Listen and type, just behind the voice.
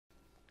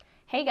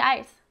Hey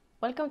guys,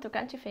 welcome to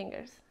Crunchy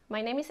Fingers.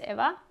 My name is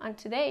Eva and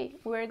today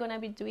we're gonna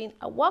be doing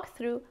a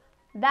walkthrough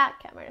that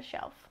camera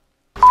shelf.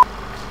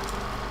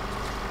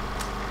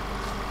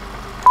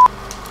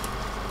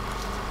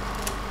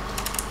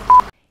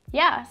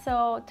 Yeah,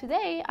 so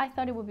today I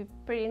thought it would be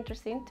pretty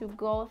interesting to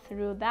go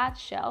through that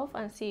shelf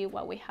and see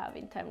what we have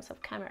in terms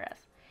of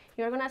cameras.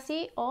 You're gonna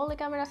see all the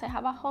cameras I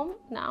have at home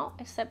now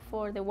except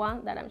for the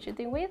one that I'm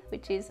shooting with,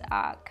 which is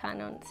a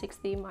Canon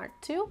 6D Mark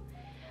II.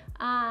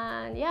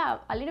 And yeah,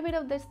 a little bit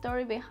of the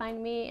story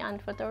behind me and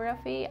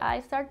photography. I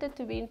started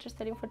to be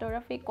interested in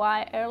photography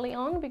quite early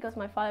on because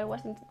my father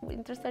was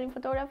interested in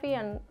photography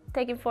and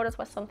taking photos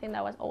was something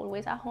that was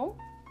always at home.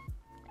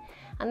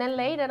 And then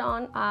later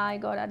on I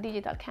got a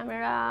digital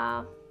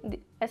camera,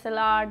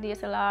 SLR,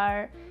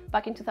 DSLR,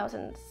 back in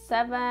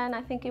 2007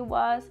 I think it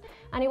was.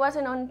 And it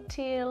wasn't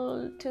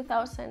until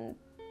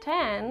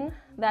 2010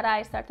 that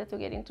I started to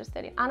get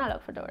interested in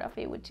analog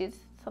photography, which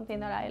is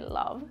something that I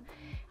love.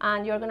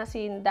 And you're gonna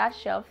see in that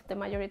shelf the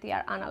majority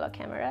are analog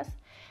cameras.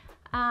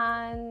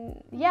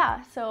 And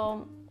yeah,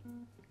 so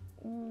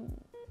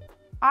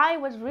I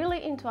was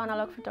really into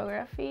analog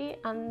photography,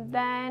 and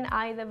then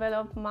I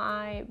developed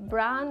my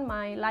brand,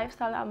 my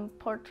lifestyle and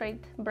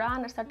portrait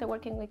brand. I started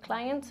working with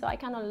clients, so I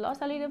kind of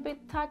lost a little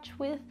bit touch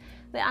with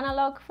the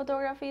analog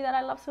photography that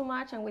I love so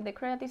much and with the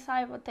creative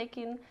side of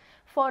taking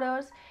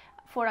photos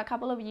for a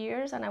couple of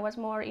years, and I was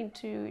more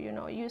into, you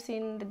know,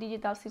 using the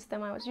digital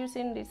system I was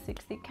using, the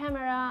 6D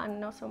camera,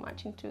 and not so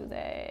much into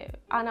the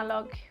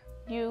analog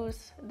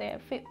use,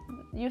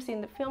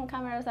 using the film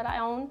cameras that I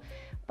own.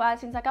 But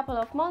since a couple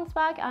of months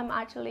back, I'm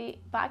actually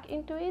back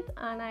into it,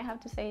 and I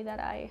have to say that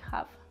I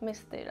have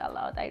missed it a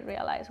lot. I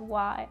realized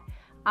why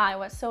I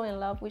was so in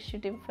love with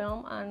shooting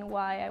film and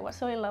why I was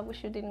so in love with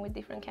shooting with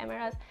different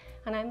cameras,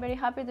 and I'm very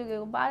happy to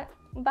go back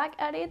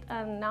at it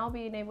and now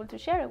being able to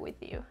share it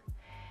with you.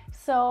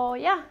 So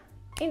yeah,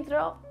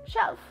 intro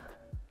shelf.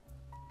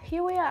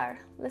 Here we are.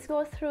 Let's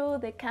go through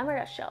the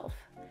camera shelf.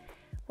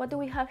 What do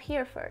we have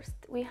here first?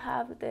 We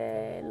have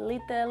the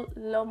little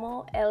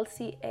Lomo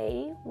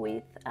LC-A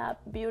with a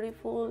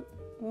beautiful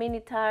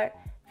Minitar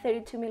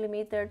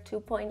 32mm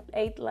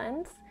 2.8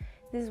 lens.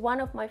 This is one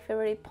of my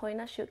favorite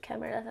point and shoot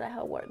cameras that I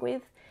have worked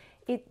with.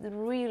 It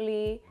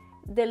really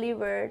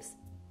delivers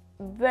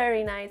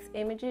very nice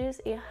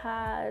images. It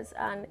has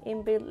an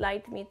inbuilt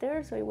light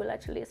meter, so it will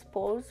actually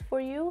expose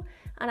for you,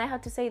 and I have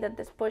to say that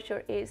the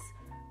exposure is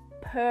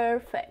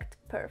perfect.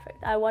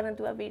 I want to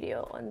do a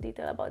video on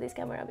detail about this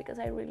camera because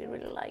I really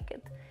like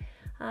it.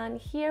 And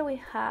here we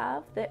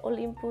have the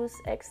Olympus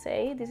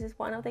XA. This is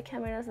one of the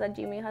cameras that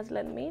Jimmy has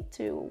lent me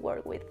to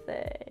work with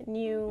the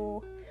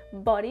new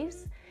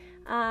bodies.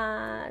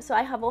 So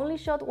I have only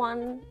shot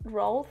one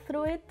roll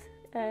through it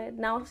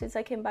now since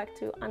I came back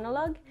to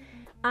analog,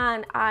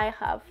 and I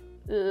have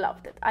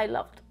loved it. I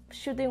loved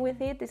shooting with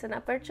it. It's an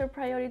aperture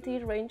priority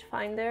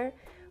rangefinder,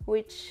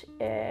 which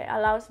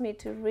allows me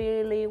to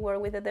really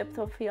work with the depth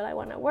of field I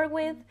want to work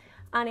with,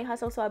 and it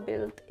has also a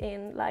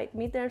built-in light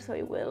meter, so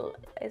it will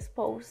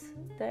expose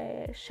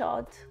the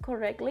shot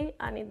correctly,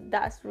 and it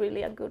does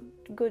really a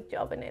good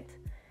job in it.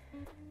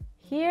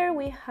 Here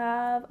we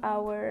have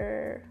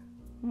our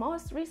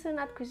most recent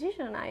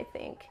acquisition, I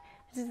think.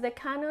 This is the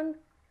Canon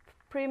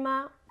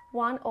Prima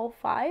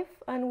 105,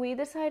 and we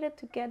decided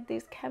to get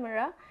this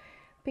camera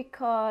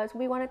because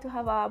we wanted to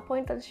have a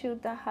point and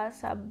shoot that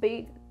has a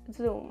big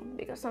zoom,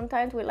 because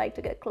sometimes we like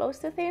to get close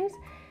to things.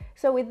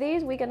 So with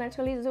this we can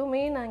actually zoom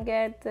in and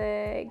get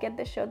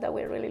the shot that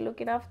we're really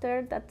looking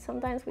after, that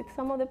sometimes with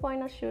some of the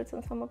point and shoots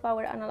and some of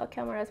our analog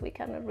cameras we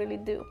cannot really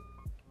do.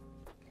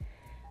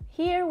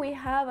 Here we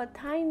have a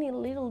tiny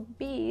little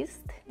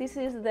beast. This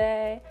is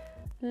the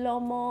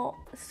Lomo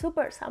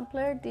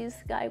Supersampler,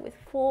 this guy with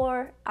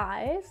 4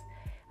 eyes.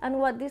 And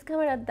what this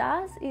camera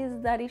does is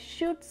that it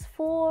shoots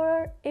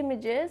 4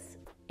 images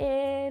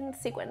in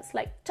sequence,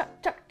 like chuck,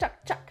 chuck,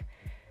 chuck, chuck.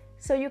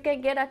 So you can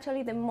get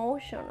actually the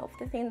motion of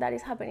the thing that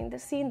is happening, the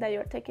scene that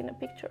you're taking a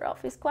picture of.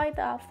 It's quite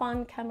a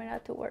fun camera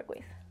to work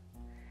with.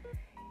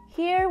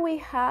 Here we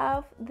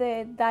have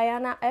the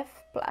Diana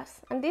F+,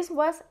 and this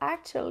was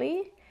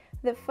actually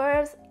the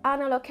first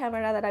analog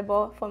camera that I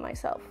bought for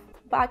myself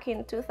back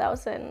in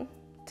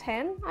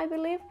 2010, I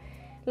believe.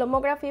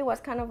 Lomography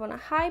was kind of on a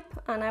hype,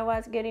 and I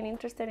was getting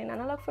interested in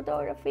analog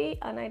photography,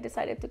 and I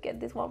decided to get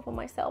this one for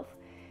myself.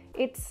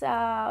 It's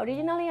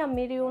originally a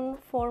medium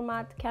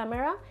format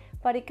camera,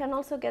 but it can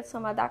also get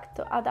some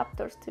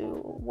adapters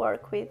to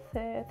work with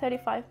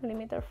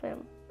 35mm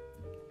film.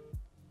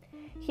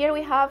 Here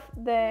we have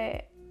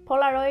the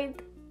Polaroid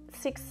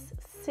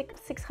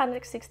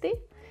 660,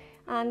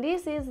 and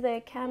this is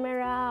the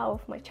camera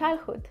of my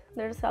childhood.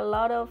 This is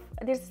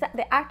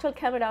the actual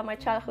camera of my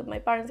childhood. My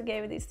parents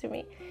gave this to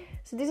me.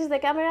 So this is the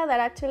camera that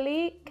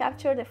actually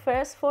captured the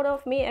first photo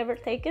of me ever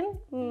taken,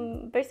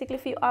 basically a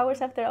few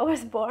hours after I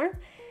was born.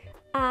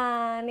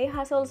 And it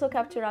has also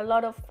captured a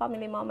lot of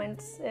family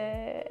moments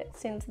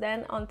since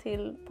then,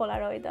 until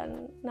Polaroid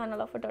and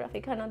analog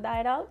photography kind of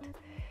died out.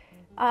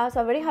 So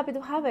I'm very happy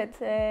to have it.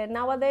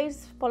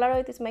 Nowadays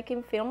Polaroid is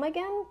making film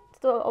again,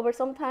 So over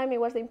some time it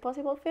was the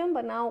impossible film,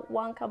 but now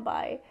one can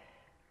buy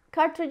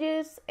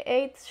cartridges,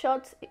 8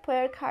 shots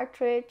per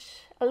cartridge,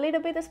 a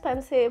little bit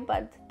expensive,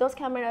 but those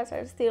cameras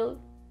are still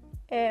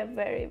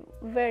very,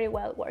 very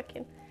well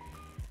working.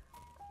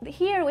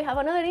 Here we have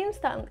another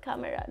instant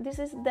camera. This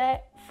is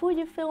the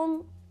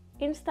Fujifilm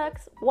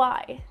Instax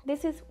Y.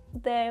 This is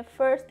the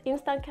first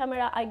instant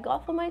camera I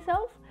got for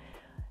myself.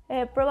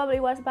 Probably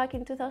was back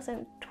in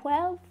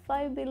 2012,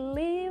 I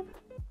believe.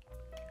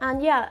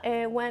 And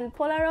yeah, when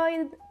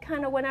Polaroid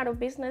kind of went out of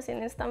business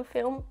in instant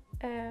film,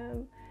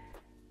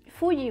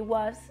 Fuji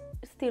was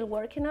still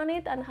working on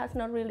it and has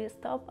not really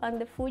stopped.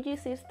 And the Fuji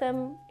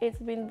system has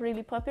been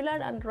really popular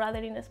and rather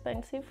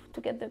inexpensive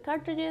to get the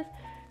cartridges.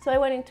 So I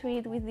went into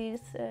it with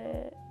this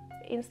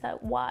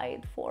Insta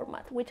wide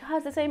format, which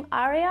has the same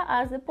area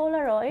as the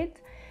Polaroid,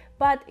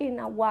 but in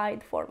a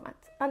wide format.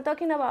 I'm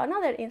talking about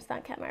another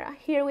instant camera.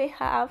 Here we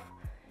have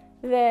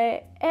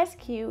the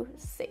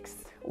SQ6,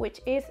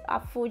 which is a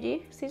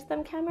Fuji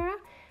system camera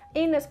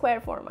in a square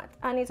format,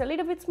 and it's a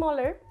little bit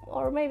smaller,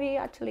 or maybe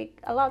actually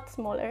a lot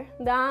smaller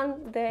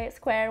than the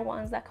square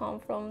ones that come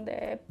from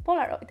the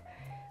Polaroid.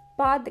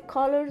 But the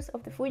colors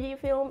of the Fuji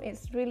film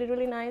is really,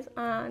 really nice,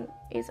 and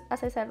is,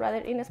 as I said, rather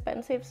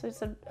inexpensive, so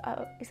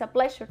it's a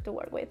pleasure to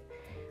work with.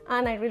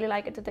 And I really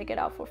like it to take it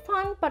out for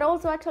fun, but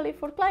also actually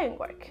for client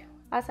work,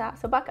 as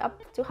a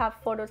backup to have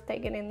photos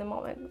taken in the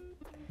moment.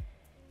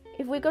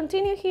 If we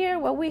continue here,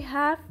 what we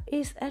have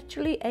is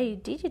actually a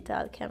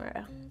digital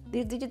camera.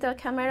 This digital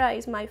camera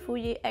is my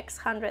Fuji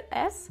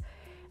X100S,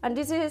 and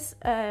this is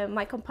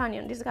my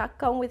companion. This has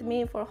come with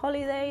me for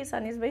holidays,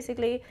 and it's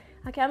basically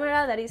a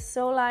camera that is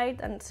so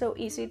light and so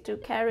easy to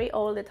carry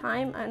all the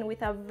time, and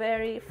with a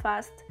very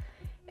fast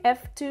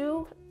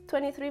f2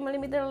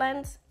 23mm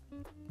lens.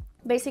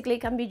 Basically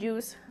can be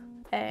used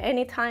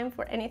anytime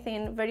for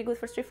anything. Very good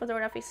for street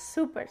photography,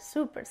 super,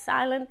 super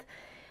silent,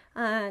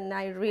 and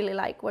I really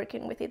like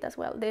working with it as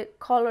well. The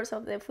colors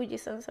of the Fuji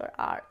sensor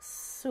are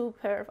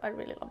superb, I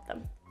really love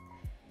them.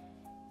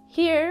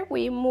 Here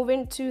we move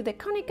into the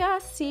Konica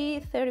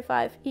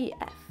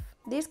C35EF.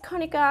 This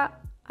Konica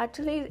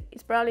actually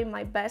is probably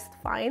my best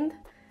find.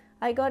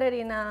 I got it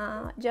in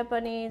a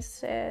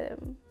Japanese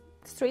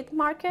street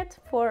market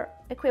for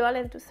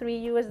equivalent to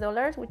 $3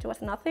 US, which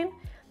was nothing.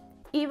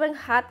 Even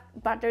had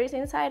batteries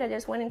inside. I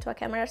just went into a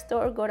camera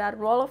store, got a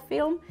roll of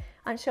film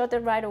and shot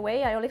it right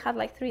away. I only had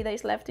like 3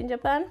 days left in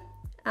Japan,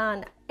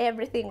 and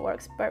everything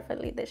works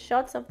perfectly. The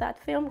shots of that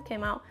film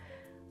came out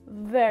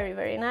very,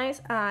 very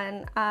nice.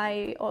 And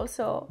I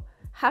also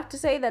have to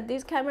say that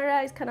this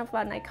camera is kind of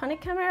an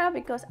iconic camera,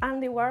 because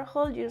Andy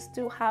Warhol used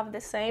to have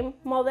the same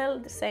model,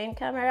 the same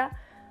camera,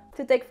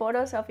 to take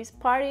photos of his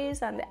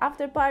parties and the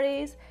after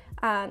parties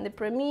and the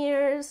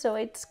premieres. So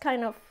it's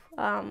kind of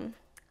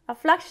a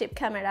flagship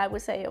camera, I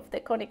would say, of the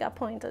Konica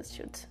point and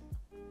shoot.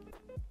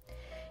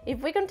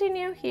 If we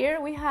continue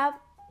here, we have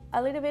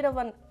a little bit of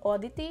an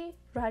oddity,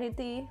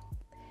 rarity.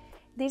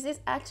 This is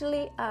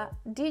actually a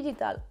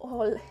digital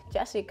all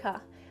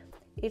Yashica.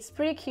 It's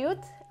pretty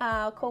cute.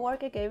 A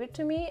coworker gave it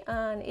to me,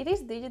 and it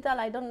is digital.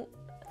 I don't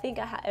think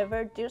I have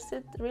ever used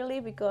it really,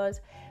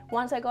 because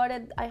once I got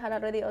it, I had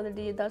already other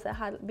digitals that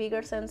had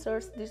bigger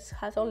sensors. This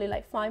has only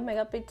like 5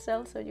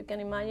 megapixels, so you can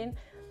imagine.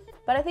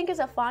 But I think it's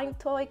a fine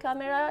toy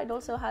camera. It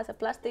also has a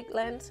plastic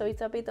lens, so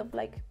it's a bit of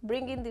like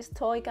bringing this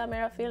toy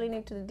camera feeling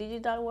into the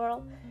digital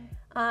world.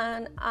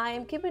 And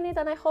I'm keeping it,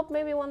 and I hope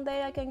maybe one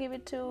day I can give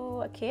it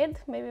to a kid,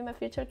 maybe my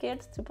future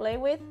kids, to play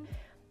with,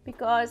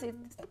 because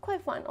it's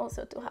quite fun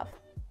also to have.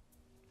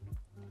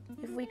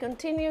 If we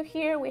continue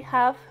here, we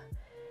have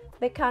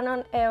the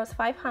Canon EOS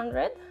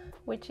 500,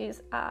 which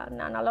is an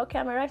analog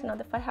camera. It's not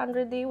the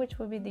 500D, which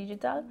will be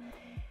digital.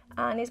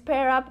 And it's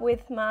paired up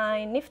with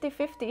my nifty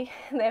 50,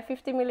 the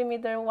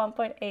 50mm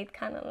 1.8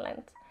 Canon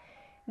lens.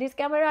 This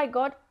camera I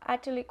got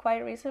actually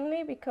quite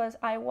recently, because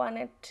I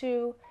wanted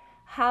to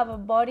have a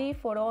body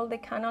for all the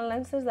Canon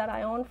lenses that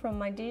I own from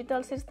my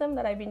digital system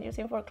that I've been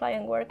using for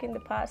client work in the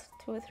past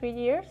 2 or 3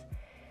 years.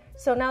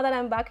 So now that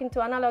I'm back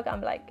into analog,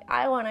 I'm like,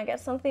 I want to get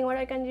something where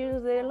I can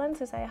use the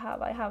lenses I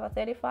have. I have a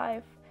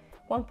 35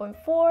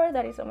 1.4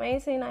 that is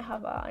amazing. I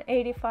have an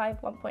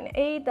 85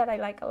 1.8 that I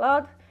like a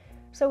lot.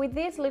 So with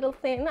this little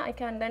thing, I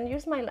can then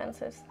use my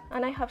lenses.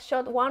 And I have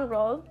shot 1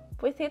 roll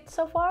with it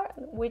so far,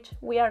 which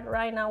we are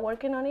right now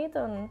working on it.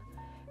 And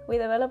we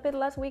developed it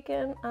last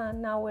weekend,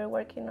 and now we're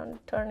working on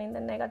turning the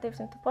negatives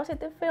into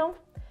positive film.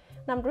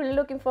 And I'm really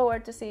looking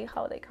forward to see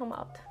how they come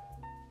out.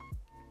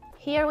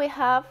 Here we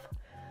have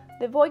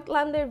the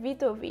Voigtlander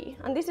Vito B,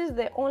 and this is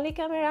the only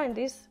camera in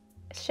this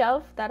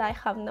shelf that I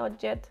have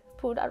not yet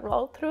put a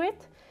roll through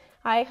it.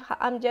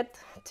 I'm yet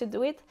to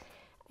do it.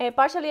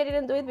 Partially I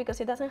didn't do it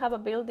because it doesn't have a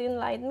built-in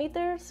light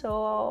meter,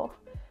 so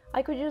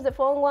I could use the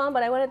phone one,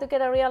 but I wanted to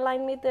get a real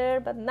light meter.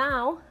 But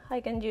now I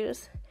can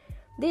use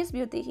this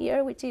beauty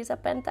here, which is a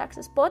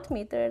Pentax spot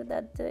meter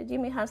that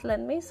Jimmy has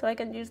lent me, so I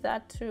can use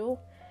that to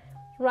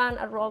run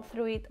a roll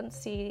through it and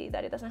see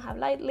that it doesn't have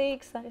light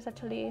leaks, that it's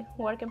actually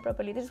working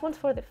properly. This one's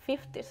for the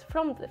 50s,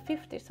 from the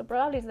 50s, so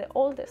probably it's the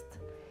oldest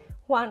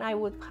one I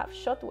would have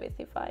shot with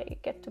if I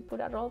get to put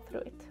a roll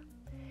through it.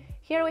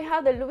 Here we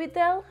have the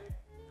Lubitel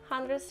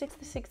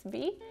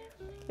 166B,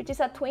 which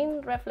is a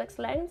twin reflex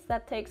lens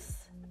that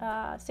takes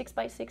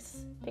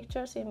 6x6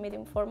 pictures in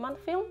medium format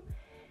film.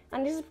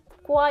 And this is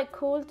quite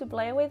cool to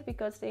play with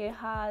because it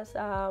has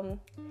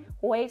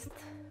waist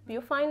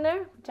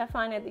viewfinder, which I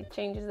find it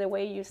changes the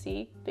way you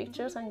see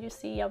pictures and you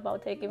see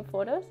about taking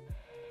photos.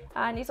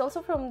 And it's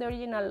also from the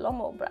original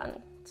Lomo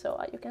brand,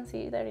 so you can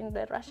see there in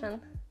the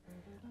Russian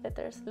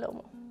letters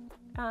Lomo.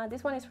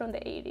 This one is from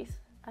the 80s,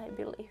 I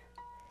believe.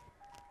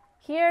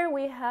 Here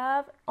we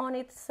have on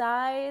its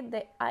side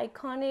the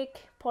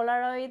iconic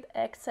Polaroid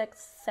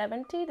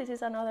SX-70. This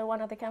is another one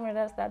of the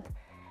cameras that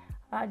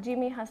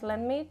Jimmy has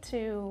lent me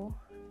to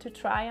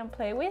try and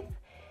play with.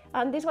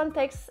 And this one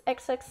takes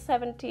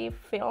SX-70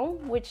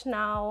 film, which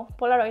now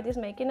Polaroid is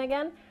making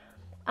again.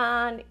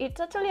 And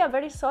it's actually a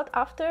very sought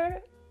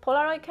after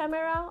Polaroid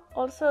camera.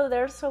 Also,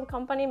 there's some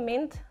company,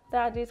 Mint,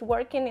 that is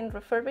working in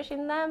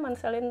refurbishing them and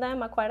selling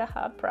them at quite a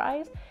high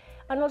price,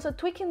 and also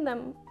tweaking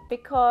them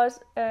because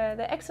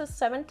the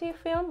SX-70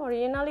 film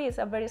originally is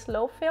a very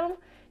slow film.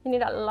 You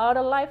need a lot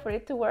of light for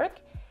it to work,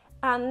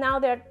 and now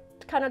they're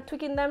kind of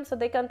tweaking them so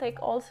they can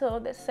take also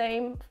the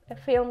same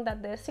film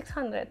that the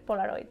 600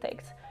 Polaroid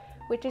takes,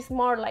 which is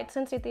more light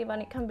sensitive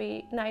and it can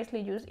be nicely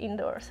used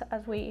indoors,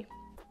 as we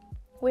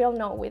all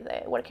know with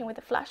working with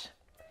the flash.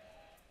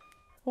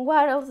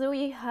 What else do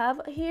we have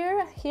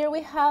here? Here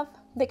we have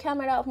the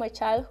camera of my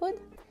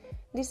childhood.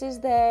 This is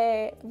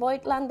the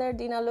Voigtlander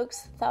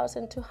Dynalux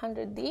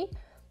 1200D.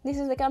 This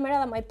is the camera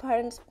that my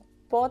parents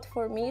bought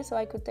for me so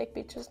I could take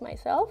pictures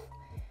myself.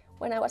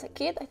 When I was a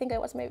kid, I think I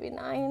was maybe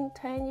 9,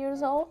 10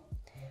 years old.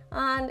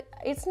 And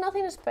it's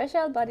nothing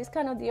special, but it's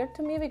kind of dear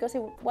to me because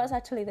it was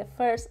actually the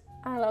first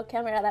analog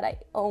camera that I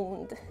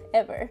owned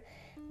ever.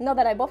 Not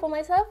that I bought for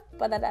myself,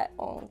 but that I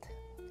owned.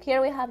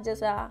 Here we have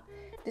just a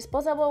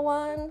disposable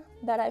one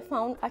that I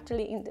found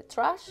actually in the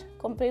trash,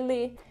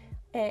 completely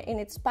in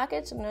its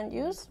package,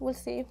 non-used. We'll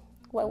see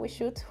what we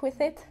shoot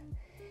with it.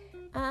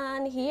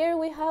 And here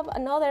we have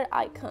another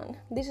icon.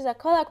 This is a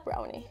Kodak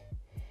Brownie.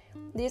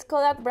 This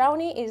Kodak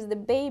Brownie is the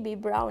baby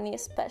Brownie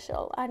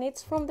special, and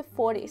it's from the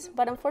 40s,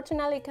 but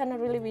unfortunately it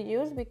cannot really be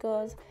used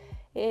because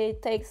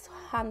it takes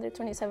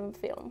 127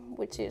 film,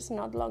 which is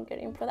not longer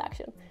in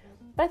production.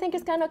 But I think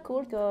it's kind of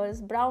cool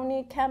because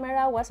Brownie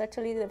camera was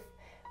actually the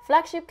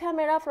flagship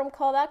camera from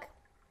Kodak,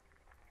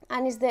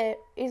 and is the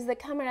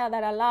camera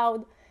that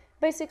allowed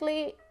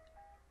basically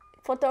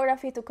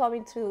photography to come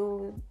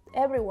into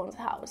everyone's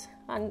house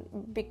and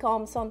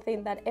become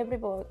something that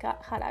everybody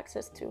had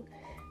access to.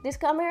 This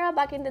camera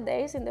back in the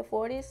days, in the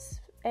 40s,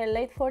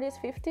 late 40s,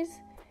 50s,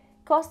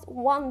 cost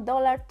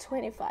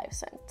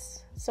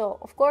 $1.25. So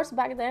of course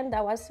back then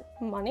that was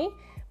money,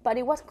 but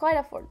it was quite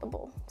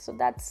affordable. So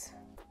that's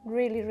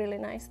really, really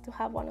nice to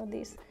have one of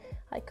these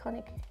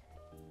iconic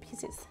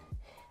pieces.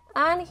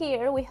 And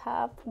here we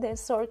have the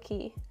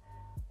Zorki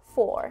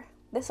 4.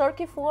 The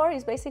Zorki 4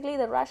 is basically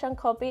the Russian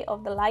copy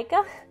of the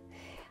Leica.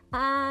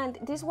 And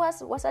this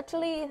was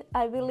actually,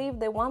 I believe,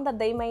 the one that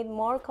they made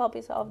more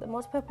copies of, the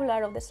most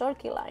popular of the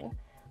Zorki line.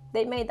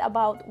 They made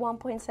about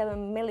 1.7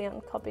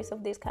 million copies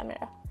of this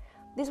camera.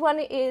 This one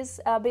is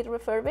a bit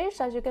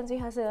refurbished, as you can see,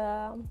 has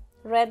a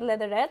red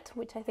leatherette,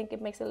 which I think it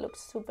makes it look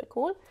super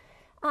cool.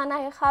 And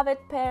I have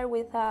it paired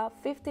with a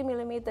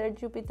 50mm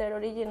Jupiter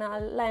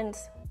original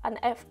lens, an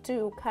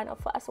f2 kind of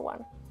fast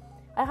one.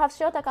 I have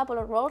shot a couple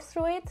of rolls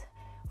through it.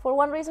 For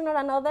one reason or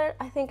another,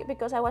 I think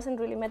because I wasn't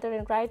really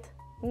metering right,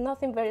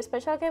 nothing very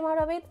special came out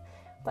of it.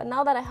 But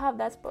now that I have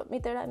that spot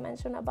meter I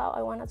mentioned about,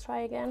 I want to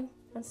try again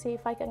and see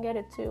if I can get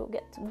it to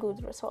get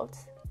good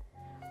results.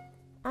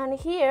 And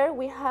here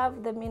we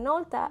have the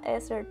Minolta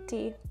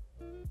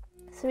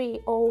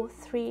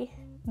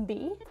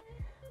SRT303B,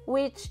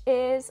 which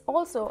is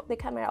also the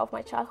camera of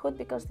my childhood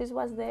because this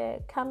was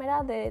the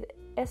camera, the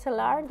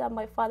SLR that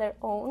my father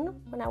owned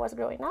when I was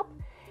growing up.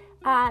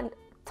 And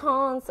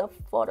tons of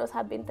photos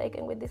have been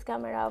taken with this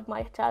camera of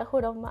my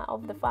childhood,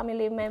 of the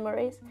family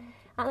memories.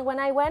 And when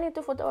I went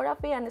into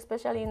photography, and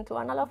especially into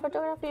analog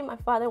photography, my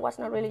father was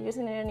not really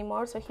using it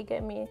anymore, so he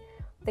gave me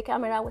the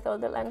camera with all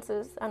the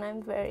lenses, and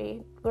I'm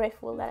very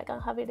grateful that I can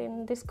have it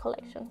in this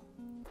collection.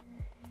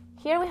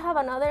 Here we have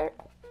another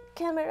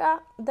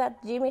camera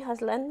that Jimmy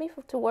has lent me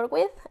to work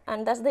with,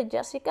 and that's the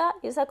Yashica.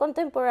 It's a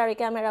contemporary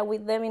camera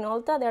with the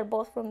Minolta. They're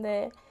both from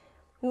the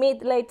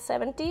mid-late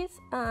 70s,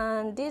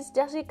 and this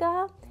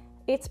Yashica,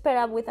 it's paired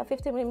up with a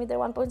 50mm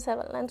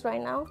 1.7 lens right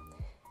now,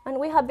 and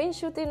we have been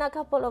shooting a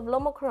couple of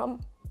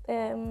Lomochrome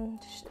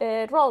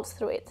rolls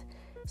through it.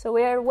 So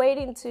we are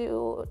waiting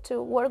to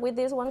work with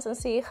these ones and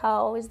see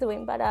how it's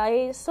doing. But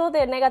I saw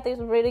the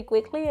negatives really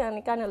quickly and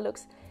it kind of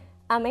looks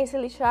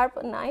amazingly sharp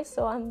and nice.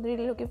 So I'm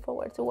really looking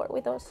forward to work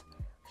with those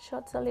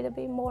shots a little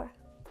bit more.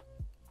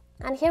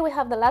 And here we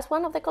have the last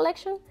one of the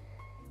collection,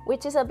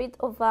 which is a bit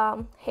of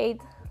a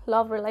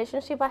hate-love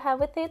relationship I have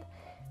with it.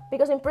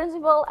 Because in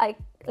principle, I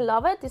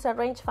love it. It's a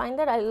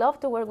rangefinder. I love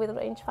to work with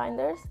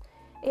rangefinders.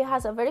 It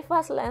has a very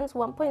fast lens,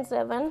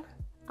 1.7.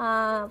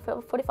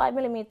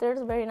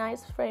 45mm, very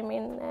nice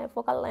framing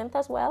focal length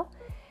as well.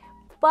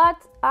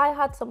 but I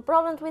had some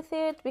problems with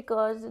it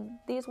because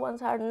these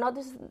ones are not,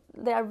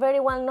 they are very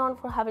well known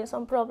for having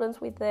some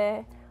problems with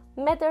the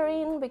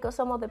metering, because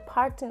some of the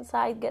parts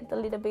inside get a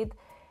little bit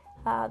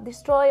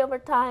destroyed over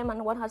time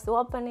and one has to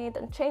open it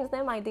and change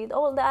them. I did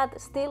all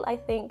that. Still, I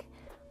think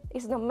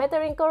it's not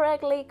metering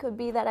correctly. Could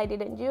be that I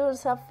didn't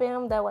use a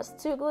film that was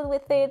too good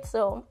with it,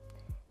 so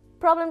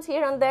problems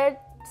here and there.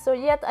 So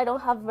yet I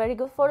don't have very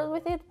good photos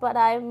with it, but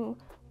I'm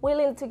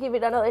willing to give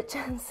it another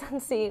chance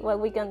and see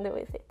what we can do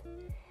with it.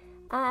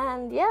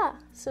 And yeah,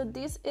 so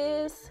this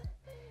is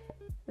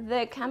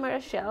the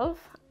camera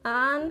shelf,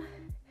 and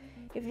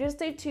if you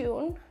stay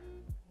tuned,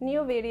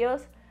 new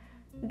videos,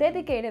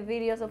 dedicated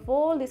videos of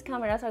all these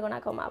cameras are gonna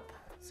come up.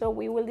 So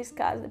we will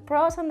discuss the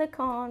pros and the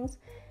cons,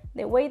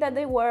 the way that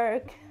they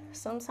work,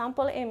 some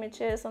sample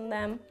images on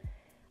them,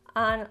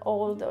 and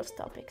all those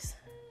topics.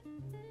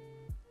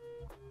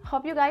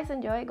 Hope you guys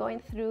enjoy going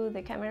through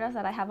the cameras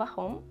that I have at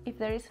home. If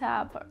there is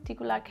a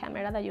particular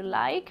camera that you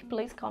like,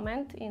 please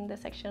comment in the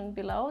section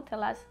below.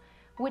 Tell us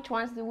which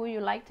ones would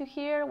you like to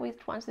hear,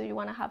 which ones do you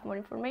want to have more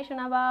information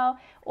about,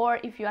 or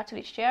if you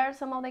actually share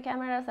some of the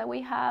cameras that we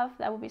have,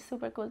 that would be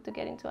super cool to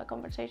get into a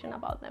conversation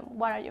about them.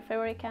 What are your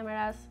favorite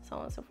cameras, so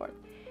on and so forth.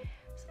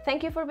 So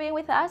thank you for being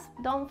with us.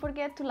 Don't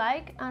forget to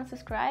like and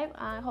subscribe.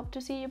 I hope to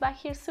see you back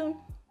here soon.